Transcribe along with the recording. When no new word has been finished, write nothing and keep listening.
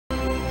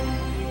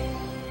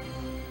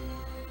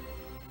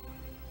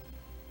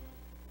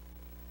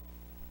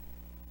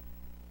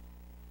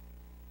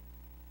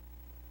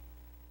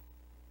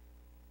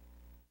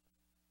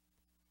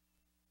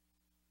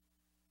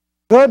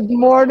Good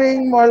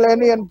morning,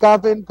 Marlene and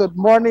Gavin. Good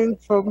morning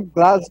from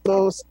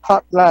Glasgow,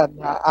 Scotland.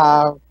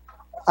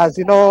 As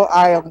you know,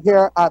 I am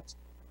here at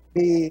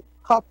the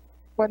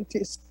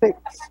COP26,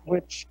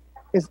 which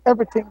is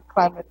everything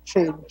climate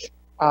change.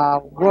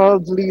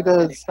 World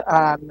leaders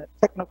and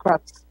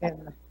technocrats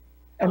in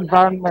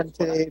environment,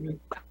 in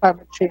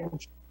climate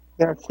change,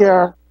 they're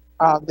here.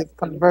 They've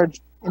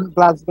converged in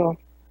Glasgow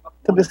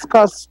to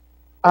discuss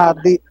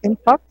the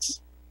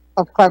impacts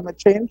of climate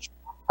change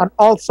and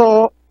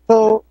also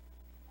to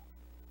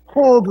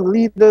hold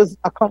leaders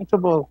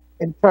accountable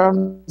in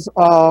terms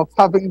of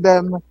having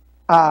them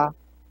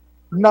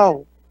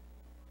no,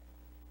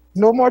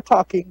 no more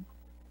talking,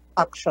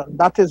 action.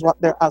 That is what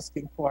they're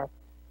asking for.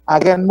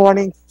 Again,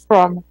 morning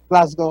from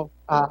Glasgow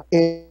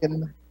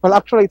well,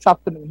 actually, it's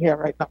afternoon here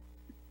right now.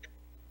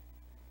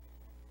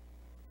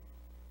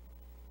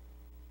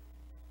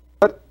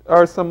 What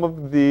are some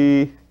of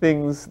the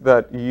things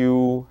that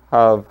you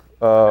have,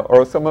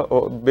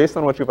 or based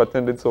on what you've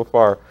attended so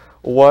far,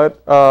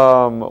 what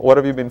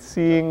have you been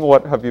seeing?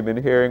 What have you been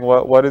hearing?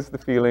 What is the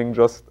feeling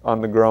just on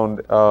the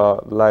ground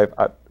live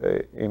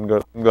in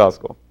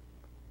Glasgow?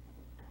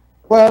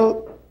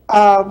 Well,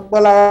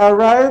 I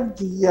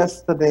arrived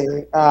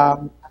yesterday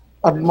on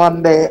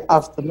Monday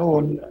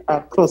afternoon,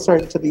 closer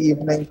into the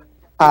evening.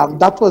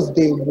 That was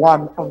day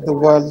one of the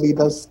World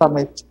Leaders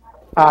Summit.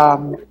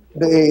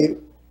 The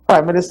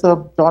Prime Minister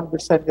John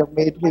Bricendia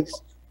made his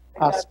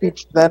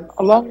speech then,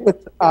 along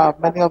with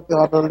many of the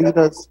other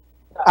leaders.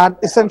 And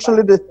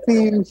essentially, the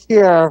theme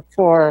here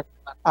for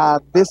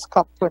this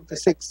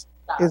COP26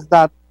 is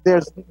that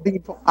there's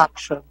need for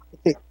action to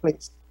take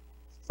place.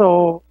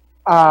 So,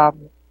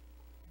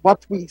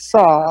 what we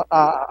saw,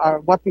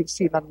 or what we've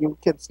seen, and you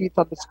can see it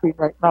on the screen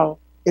right now,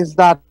 is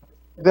that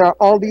there are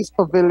all these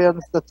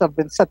pavilions that have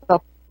been set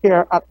up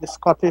here at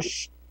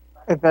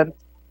event,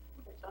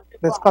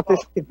 the Scottish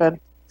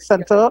Event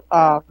Centre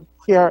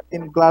here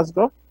in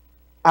Glasgow.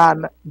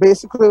 And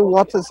basically,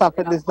 what has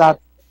happened is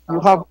that you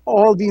have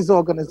all these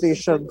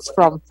organizations,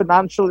 from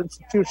financial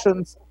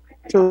institutions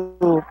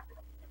to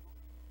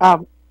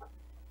um,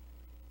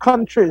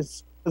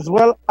 countries, as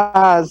well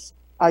as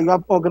you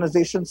have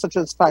organizations such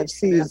as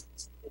 5Cs,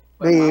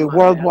 the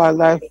World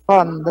Wildlife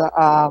Fund,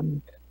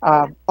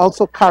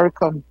 also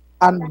CARICOM,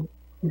 and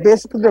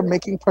basically they're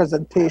making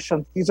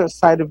presentations. These are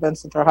side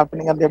events that are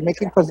happening, and they're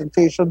making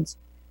presentations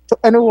to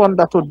anyone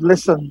that would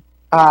listen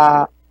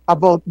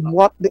about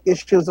what the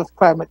issues of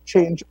climate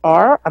change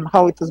are and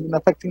how it has been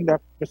affecting their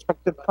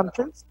respective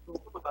countries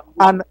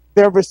and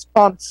their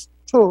response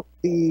to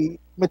the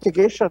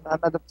mitigation and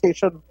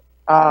adaptation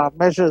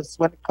measures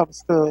when it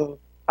comes to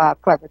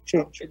climate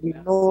change. We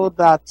know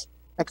that,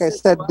 like I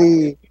said,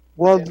 the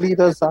world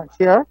leaders are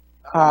here.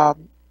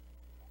 Um,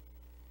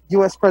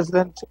 US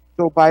President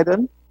Joe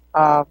Biden,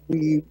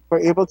 we were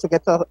able to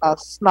get a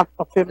snap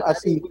of him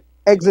as he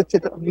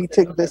exited a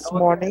meeting this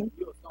morning,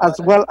 as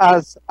well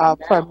as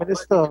Prime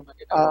Minister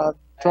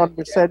John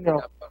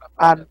Bricennia.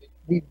 And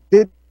we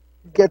did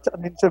get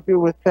an interview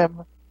with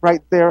him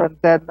right there and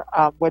then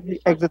when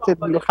he exited.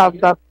 We'll have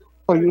that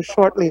for you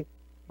shortly.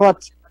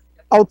 But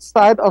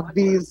outside of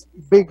these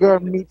bigger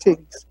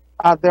meetings,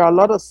 there are a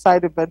lot of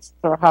side events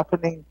that are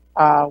happening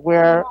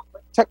where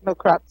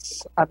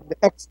technocrats and the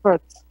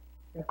experts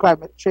in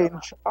climate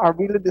change are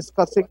really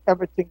discussing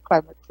everything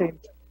climate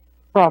change,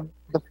 from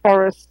the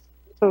forest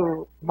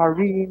to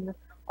marine,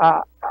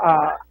 uh,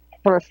 uh,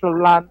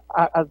 terrestrial land,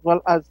 as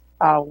well as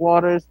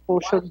waters,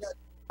 oceans,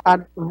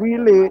 and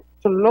really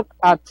to look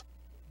at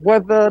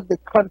whether the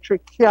country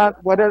can,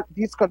 whether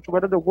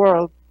the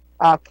world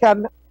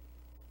can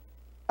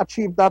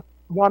achieve that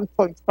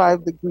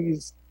 1.5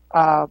 degrees,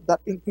 that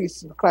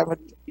increase in climate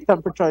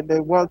temperature, in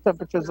the world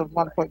temperatures of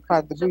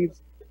 1.5 degrees.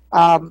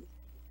 Um,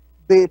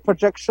 the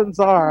projections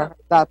are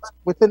that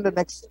within the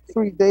next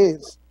 3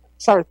 years,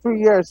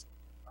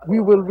 we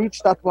will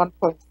reach that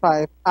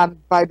 1.5,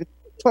 and by the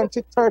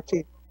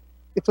 2030,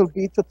 it will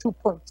be to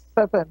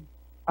 2.7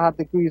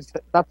 degrees.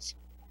 That's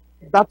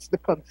the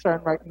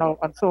concern right now,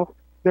 and so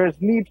there's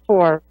need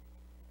for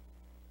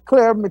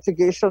clear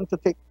mitigation to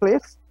take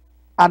place,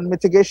 and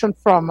mitigation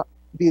from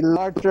the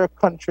larger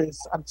countries.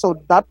 And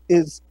so that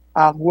is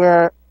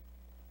where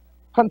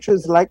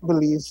countries like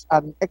Belize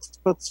and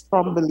experts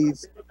from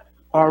Belize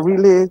are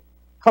really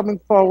coming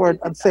forward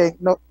and saying,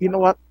 no, you know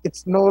what,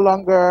 it's no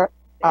longer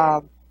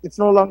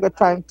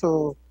time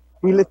to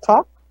really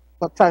talk,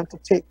 but time to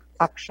take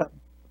action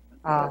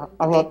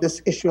about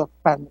this issue of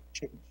climate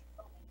change.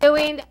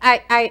 Wayne,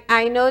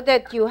 I know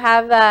that you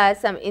have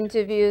some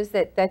interviews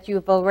that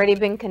you've already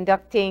been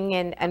conducting,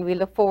 and we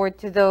look forward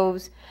to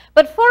those.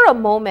 But for a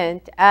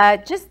moment,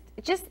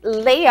 just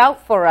lay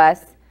out for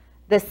us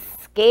the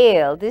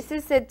scale. This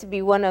is said to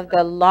be one of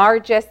the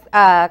largest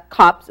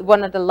COPs,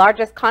 one of the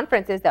largest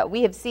conferences that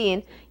we have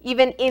seen,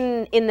 even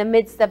in the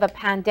midst of a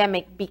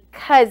pandemic,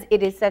 because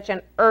it is such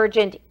an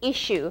urgent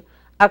issue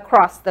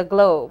across the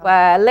globe.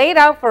 Lay it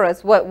out for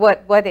us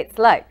what it's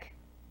like.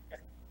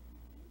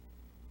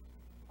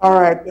 All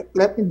right,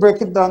 let me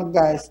break it down,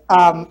 guys.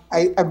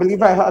 I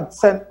believe I had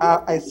sent,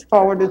 I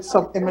forwarded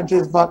some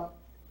images, but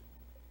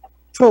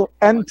to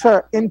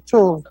enter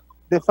into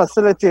the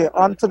facility,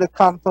 onto the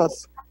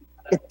campus,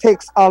 it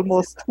takes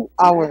almost 2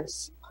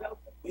 hours.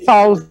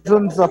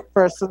 Thousands of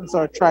persons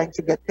are trying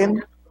to get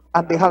in,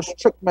 and they have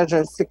strict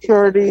measures,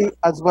 security,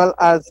 as well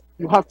as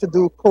you have to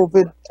do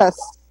COVID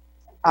tests,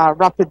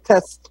 rapid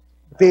tests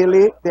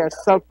daily. They're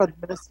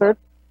self-administered,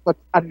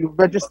 and you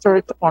register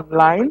it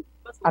online,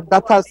 and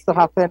that has to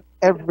happen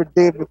every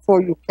day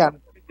before you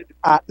can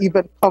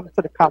even come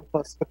to the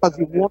campus, because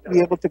you won't be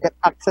able to get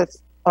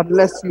access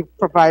unless you've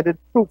provided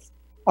proof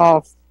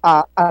of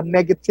a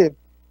negative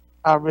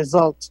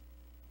result.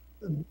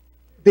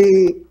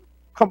 The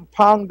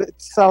compound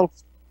itself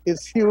is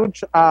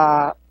huge.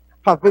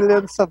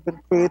 Pavilions have been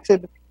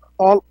created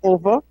all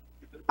over,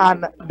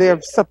 and they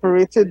have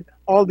separated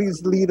all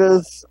these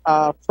leaders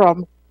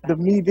from the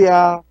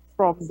media,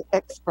 from the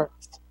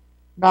experts.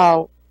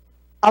 Now,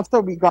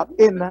 after we got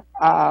in,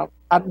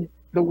 and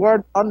the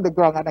word on the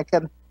ground, and I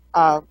can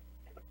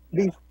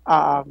be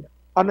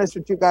honest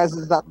with you guys,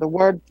 is that the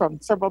word from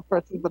several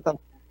persons that have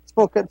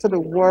spoken to the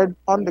word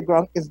on the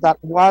ground is that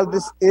while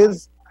this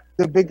is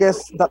the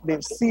biggest that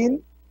they've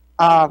seen,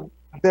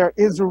 there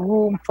is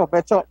room for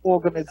better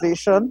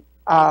organization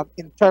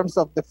in terms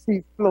of the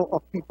free flow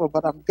of people.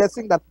 But I'm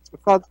guessing that it's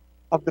because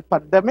of the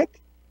pandemic.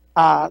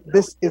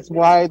 This is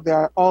why there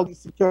are all these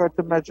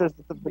security measures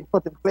that have been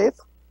put in place.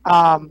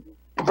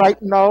 Right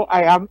now,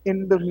 I am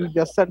in the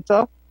media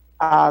center.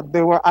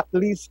 There were at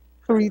least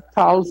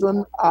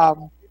 3,000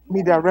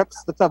 media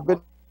reps that have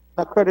been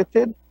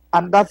accredited,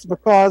 and that's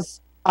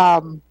because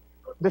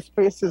the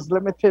space is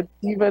limited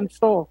even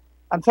so.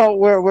 And so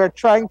we're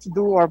trying to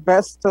do our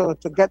best to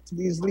get to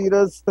these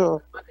leaders,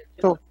 to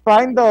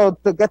find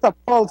out, to get a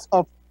pulse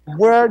of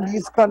where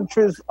these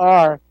countries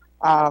are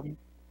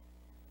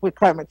with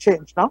climate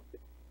change now.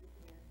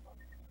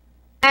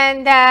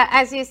 And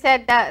as you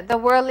said, the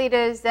world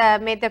leaders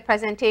made their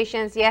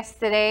presentations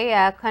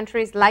yesterday.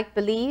 Countries like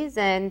Belize,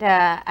 and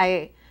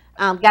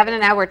Gavin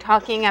and I were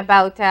talking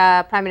about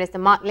Prime Minister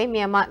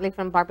Mia Mottley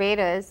from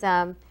Barbados.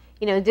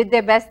 Did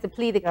their best to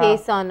plead the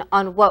case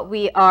on what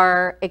we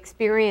are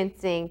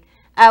experiencing.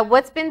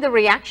 What's been the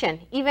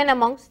reaction, even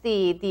amongst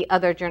the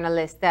other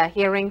journalists,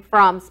 hearing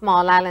from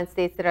small island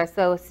states that are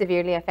so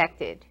severely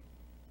affected?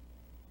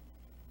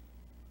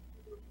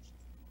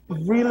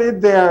 Really,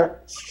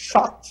 they're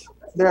shocked.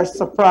 They're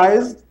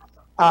surprised.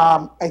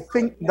 I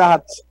think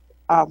that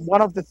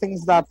one of the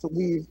things that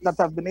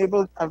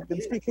I've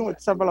been speaking with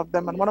several of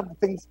them, and one of the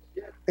things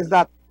is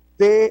that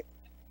they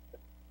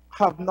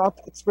have not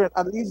experienced,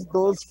 at least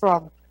those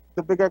from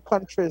the bigger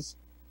countries,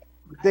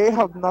 they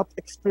have not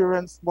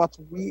experienced what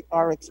we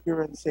are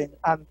experiencing.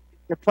 And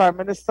the Prime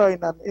Minister,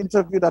 in an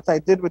interview that I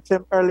did with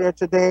him earlier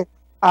today,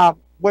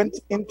 went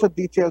into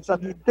details,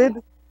 and he did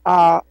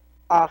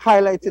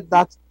highlighted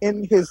that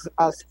in his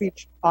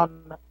speech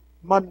on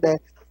Monday,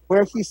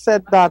 where he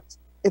said that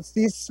it's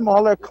these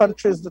smaller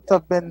countries that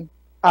have been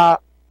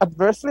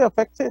adversely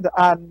affected,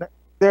 and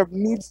there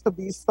needs to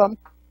be some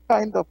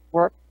kind of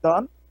work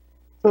done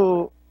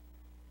to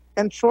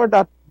ensure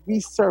that we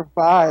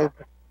survive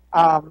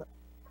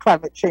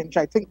climate change.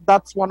 I think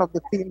that's one of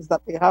the themes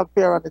that they have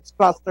here, and it's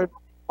plastered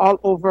all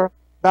over,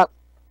 that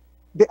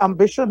the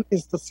ambition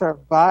is to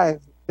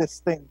survive this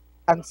thing.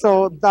 And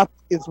so that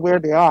is where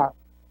they are.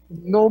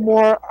 No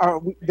more,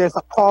 there's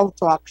a call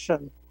to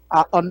action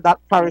on that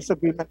Paris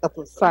Agreement that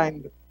was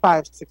signed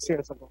 5-6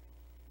 years ago.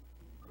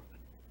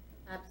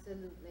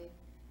 Absolutely.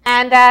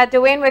 And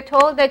Dwayne, we're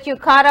told that you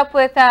caught up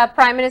with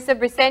Prime Minister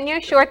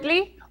Briceño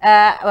shortly,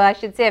 well, I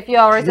should say a few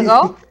hours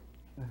ago.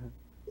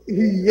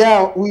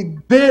 Yeah, we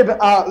did.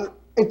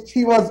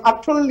 He was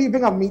actually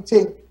leaving a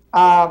meeting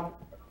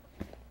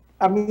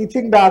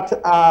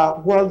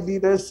that world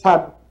leaders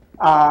had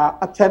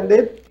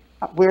attended,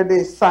 where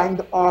they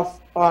signed off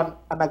on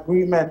an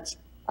agreement.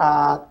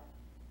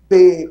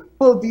 The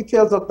full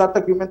details of that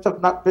agreement have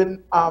not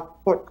been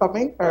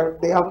forthcoming, or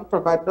they haven't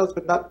provided us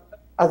with that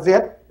as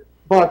yet.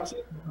 But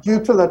due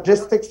to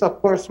logistics,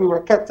 of course, we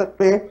were kept at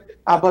bay.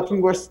 But we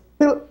were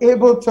still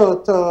able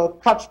to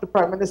catch the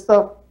Prime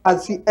Minister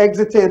as he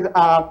exited,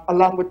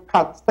 along with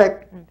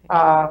CAPSTEC,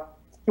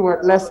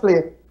 Stuart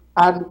Leslie.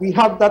 And we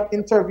have that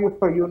interview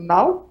for you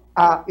now.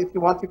 If you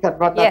want, you can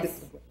run that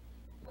interview.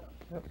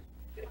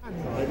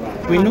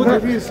 We know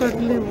that we are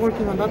certainly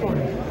working on that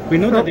one. We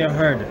know that they are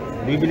heard.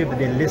 Do you believe that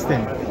they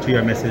listen to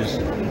your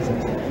message?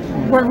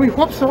 Well, we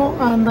hope so,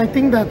 and I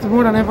think that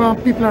more than ever,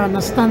 people are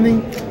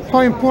understanding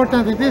how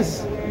important it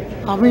is.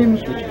 I mean,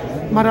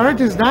 Mother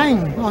Earth is dying,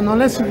 and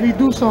unless we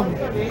do some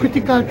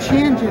critical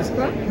changes,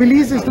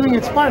 Belize is doing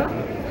its part.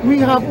 We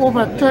have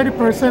over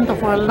 30%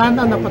 of our land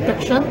under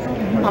protection,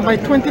 and by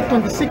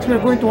 2026, we are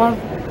going to have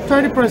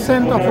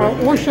 30% of our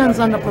oceans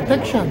under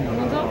protection.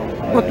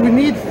 But we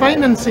need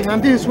financing,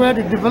 and this is where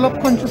the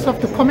developed countries have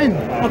to come in.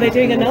 Are they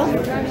doing enough?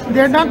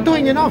 They're not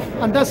doing enough,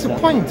 and that's the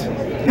point.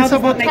 How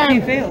does that make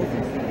you feel?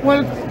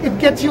 Well, it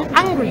gets you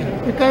angry,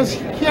 because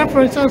here,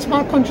 for instance,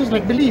 small countries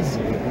like Belize,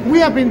 we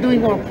have been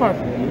doing our part.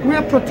 We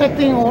are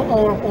protecting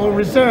our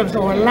reserves,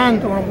 our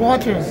land, our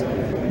waters,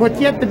 but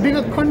yet the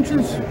bigger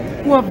countries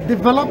who have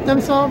developed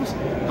themselves,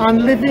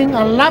 and living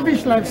a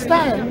lavish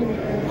lifestyle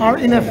are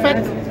in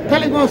effect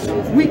telling us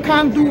we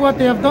can't do what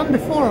they have done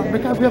before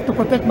because we have to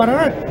protect Mother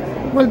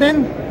Earth. Well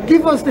then,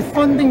 give us the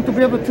funding to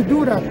be able to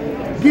do that.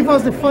 Give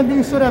us the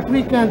funding so that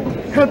we can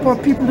help our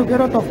people to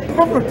get out of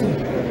poverty.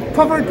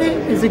 Poverty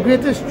is the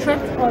greatest threat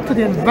to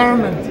the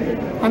environment,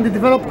 and the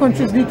developed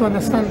countries need to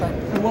understand that.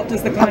 And what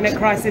does the climate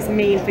crisis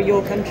mean for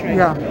your country?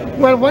 Yeah.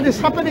 Well, what is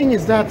happening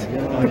is that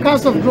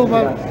because of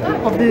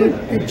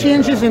the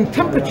changes in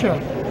temperature,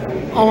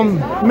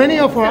 many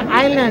of our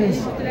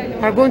islands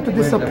are going to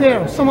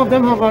disappear. Some of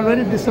them have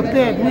already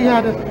disappeared. We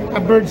had a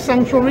bird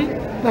sanctuary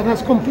that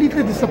has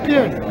completely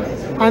disappeared,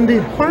 and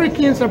the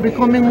hurricanes are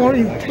becoming more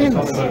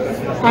intense.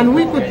 And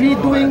we could be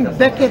doing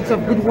decades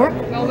of good work,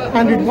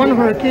 and with one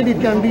hurricane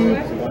it can be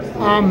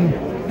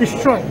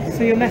destroyed.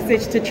 So your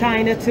message to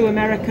China, to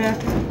America,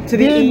 to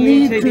the They EU,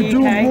 need to to the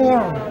do UK?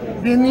 more.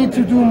 They need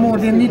to do more.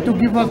 They need to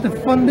give us the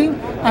funding,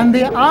 and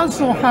they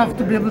also have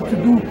to be able to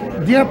do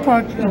their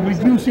part in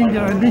reducing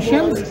their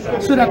emissions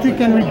so that we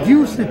can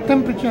reduce the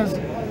temperature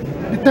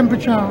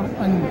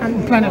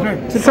on planet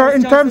Earth. Sir,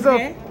 in terms of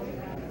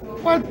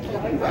Well,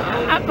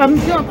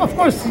 of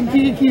course,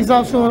 he's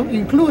also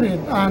included,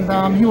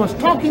 and he was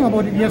talking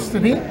about it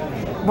yesterday,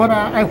 but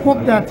I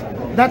hope that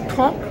that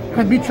talk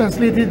can be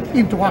translated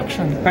into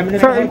action. Prime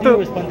Minister, how do you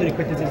respond to the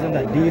criticism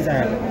that these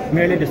are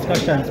merely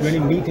discussions, merely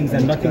meetings,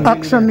 and nothing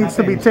action really needs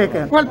to be happens?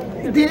 taken. Well,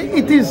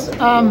 it is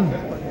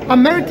a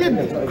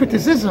merited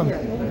criticism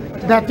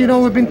that, you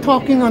know, we've been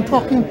talking and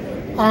talking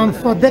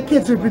for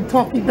decades. We've been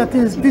talking that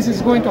this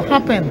is going to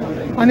happen,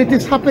 and it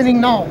is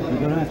happening now.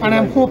 And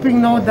I'm hoping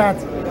now that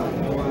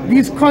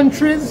these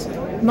countries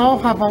now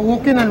have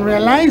awoken and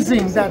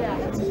realizing that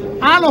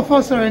all of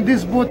us are in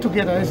this boat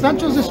together. It's not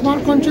just the small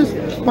countries,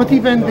 but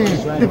even the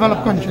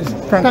developed countries.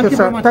 Thank you, very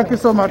sir. much. Thank you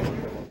so much.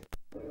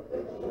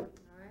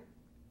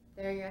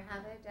 There you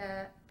have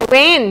it.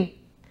 Wayne,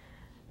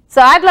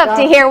 so I'd love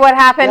to hear what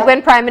happened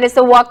when Prime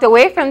Minister walked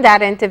away from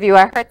that interview.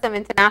 I heard some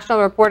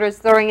international reporters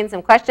throwing in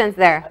some questions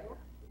there.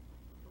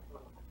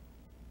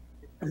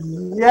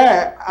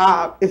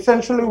 Yeah,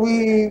 essentially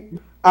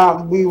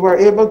we were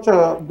able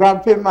to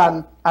grab him,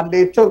 and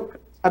they took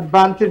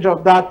advantage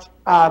of that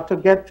to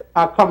get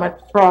a comment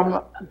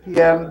from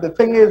him. The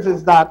thing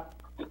is that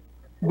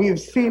we've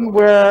seen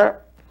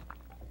where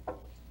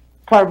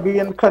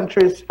Caribbean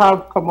countries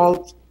have come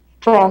out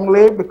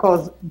strongly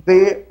because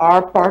they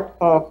are part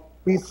of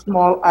these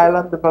small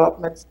island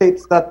development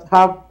states that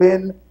have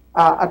been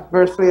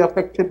adversely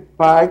affected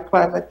by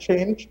climate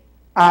change.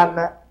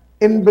 And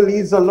in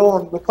Belize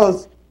alone,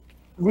 because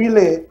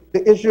really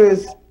the issue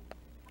is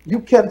you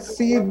can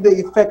see the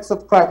effects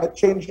of climate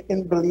change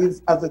in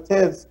Belize as it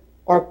is.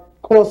 Our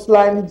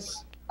coastline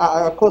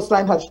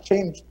has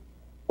changed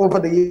over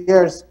the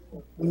years.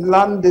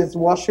 Land is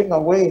washing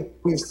away.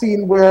 We've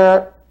seen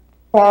where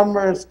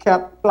farmers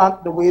can't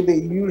plant the way they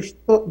used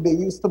to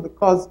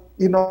because,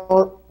 you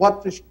know,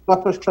 what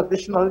was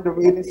traditionally the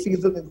rainy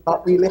season is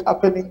not really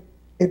happening.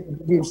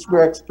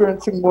 We're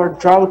experiencing more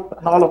drought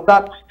and all of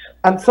that.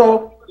 And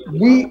so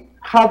we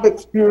have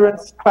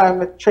experienced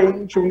climate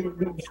change.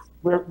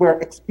 We're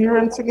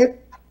experiencing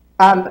it,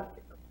 and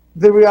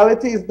the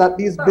reality is that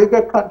these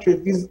bigger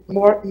countries, these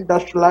more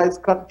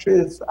industrialized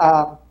countries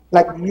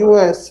like the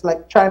US,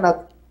 like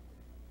China,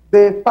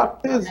 the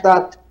fact is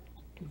that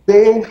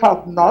they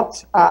have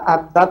not,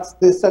 and that's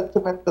the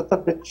sentiment that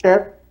has been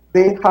shared,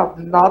 they have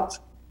not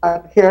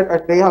adhered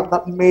or they have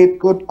not made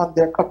good on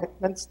their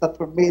commitments that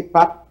were made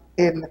back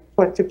in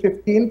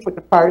 2015 for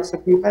the Paris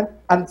Agreement.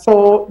 And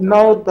so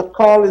now the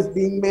call is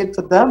being made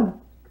to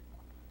them.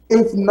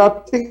 If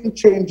nothing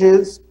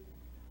changes,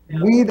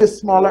 we, the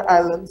smaller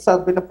islands,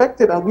 have been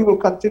affected, and we will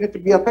continue to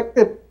be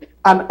affected.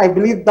 And I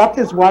believe that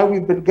is why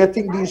we've been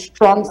getting these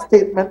strong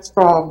statements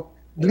from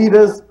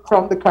leaders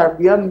from the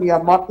Caribbean. Mia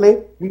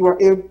Motley, we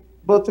were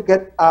able to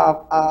get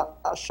a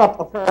shot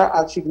of her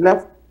as she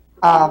left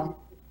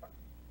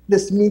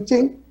this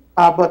meeting,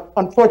 but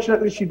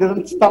unfortunately she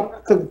didn't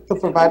stop to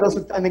provide us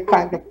with any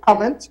kind of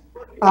comment.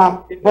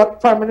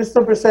 But Prime Minister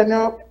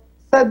Briceño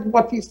said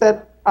what he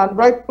said, and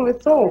rightfully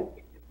so.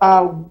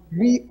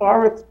 We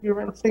are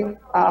experiencing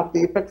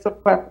the effects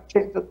of climate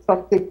change, and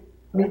something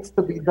needs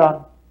to be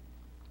done.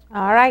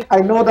 All right. I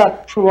know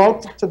that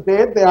throughout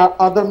today, there are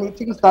other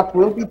meetings that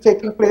will be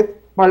taking place.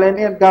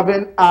 Marlene and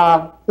Gavin,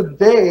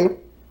 today,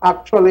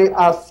 actually,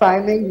 a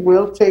signing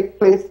will take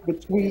place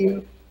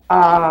between,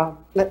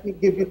 let me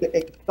give you the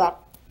exact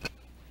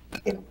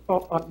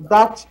info on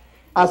that.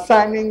 A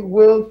signing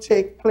will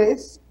take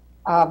place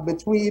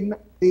between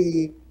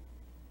the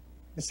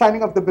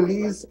signing of the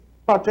Belize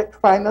project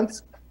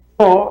finance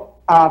for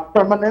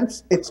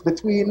permanence. It's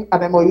between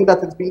an MOU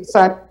that is being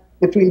signed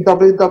between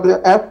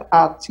WWF,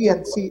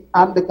 TNC,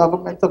 and the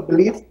government of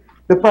Belize.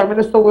 The Prime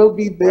Minister will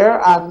be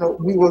there, and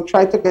we will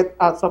try to get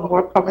some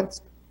more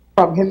comments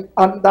from him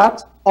on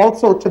that.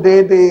 Also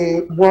today,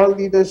 the World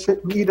Leaders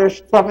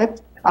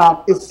Summit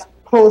is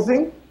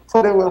closing,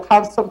 so they will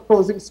have some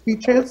closing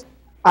speeches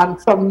and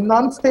some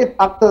non-state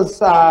actors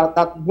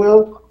that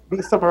will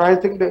be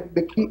summarizing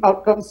the key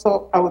outcomes.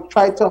 So I will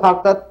try to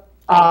have that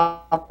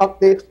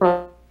update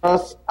for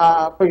us,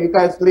 for you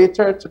guys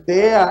later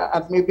today,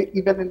 and maybe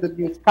even in the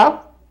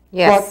newscast.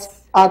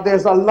 Yes. But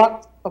there's a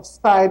lot of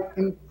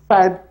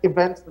inside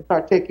events that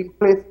are taking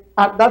place.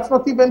 And that's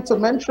not even to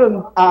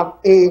mention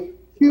a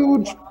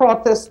huge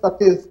protest that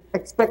is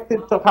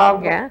expected to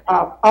have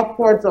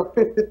upwards of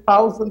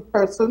 50,000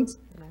 persons.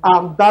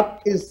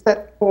 That is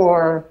set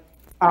for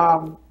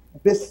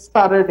this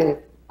Saturday.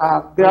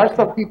 There are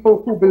some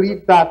people who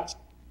believe that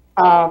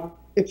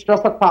it's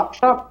just a pop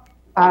shop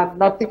and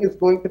nothing is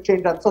going to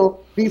change. And so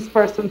these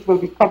persons will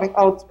be coming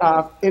out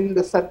in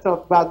the center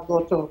of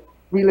Glasgow to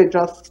really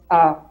just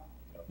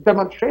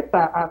demonstrate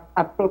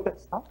and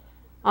protest. Huh?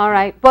 All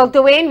right. Well,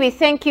 Dwayne, we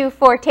thank you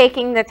for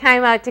taking the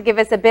time out to give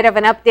us a bit of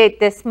an update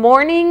this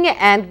morning,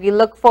 and we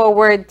look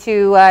forward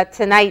to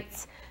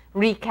tonight's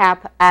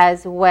recap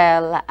as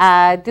well.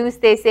 Do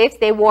stay safe,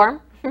 stay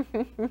warm.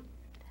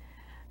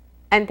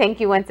 And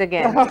thank you once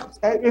again.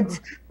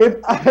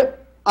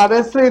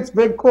 Honestly, it's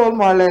been cold,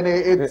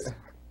 Marlene.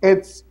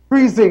 It's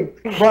freezing,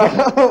 but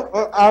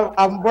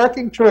I'm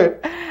working through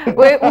it.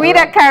 We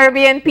the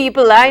Caribbean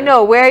people, I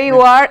know where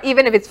you are.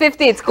 Even if it's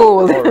 50, it's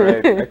cold. All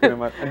right, I can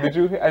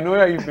imagine. And I know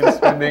that you've been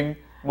spending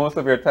most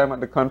of your time at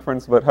the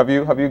conference, but have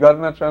you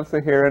gotten a chance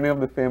to hear any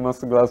of the famous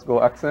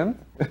Glasgow accent?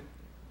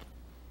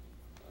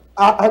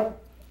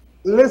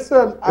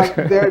 Listen,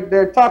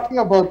 they're talking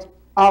about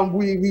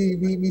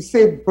we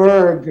say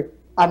berg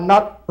and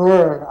not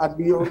burr, and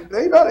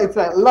it's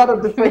a lot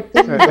of different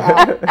things.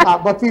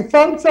 But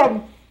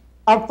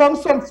I've found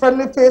some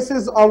friendly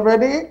faces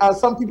already.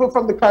 Some people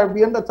from the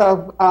Caribbean that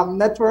I've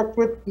networked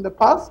with in the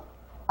past,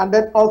 and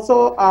then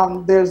also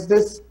there's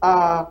this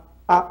a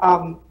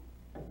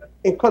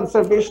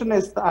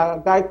conservationist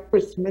guy,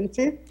 Chris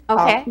Minty,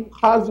 who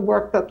has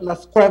worked at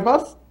Las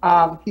Cuevas.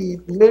 He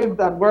lived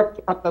and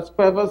worked at Las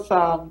Cuevas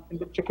in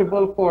the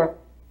Chiquibul for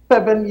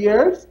 7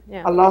 years,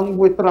 along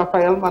with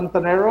Rafael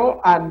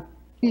Montanero, and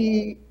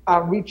he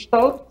reached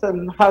out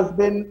and has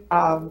been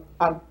of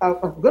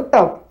good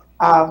help.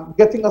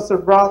 Getting us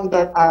around,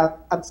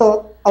 and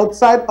so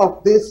outside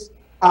of this,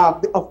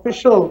 the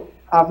official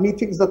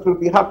meetings that will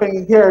be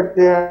happening here,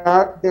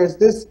 there's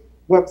this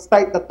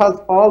website that has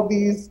all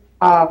these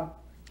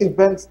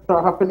events that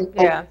are happening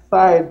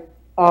outside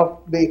of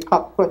the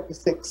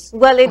COP26.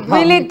 Well, it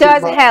really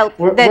does help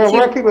that we're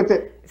working with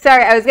it.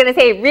 Sorry, I was going to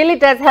say, it really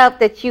does help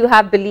that you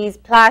have Belize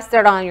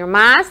plastered on your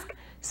mask,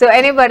 so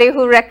anybody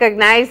who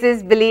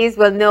recognizes Belize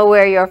will know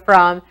where you're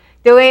from.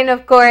 Dwayne,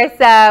 of course,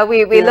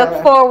 we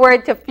look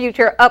forward to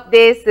future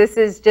updates. This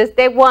is just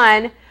day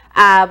one,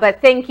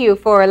 but thank you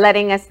for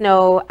letting us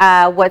know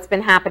what's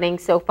been happening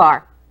so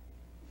far.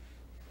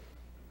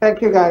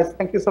 Thank you, guys.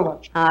 Thank you so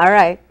much. All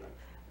right.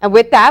 And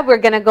with that, we're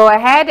going to go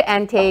ahead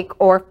and take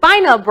our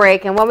final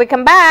break. And when we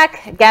come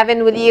back,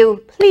 Gavin, will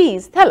you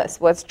please tell us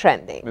what's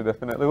trending? We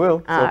definitely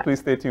will. So please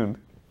stay tuned.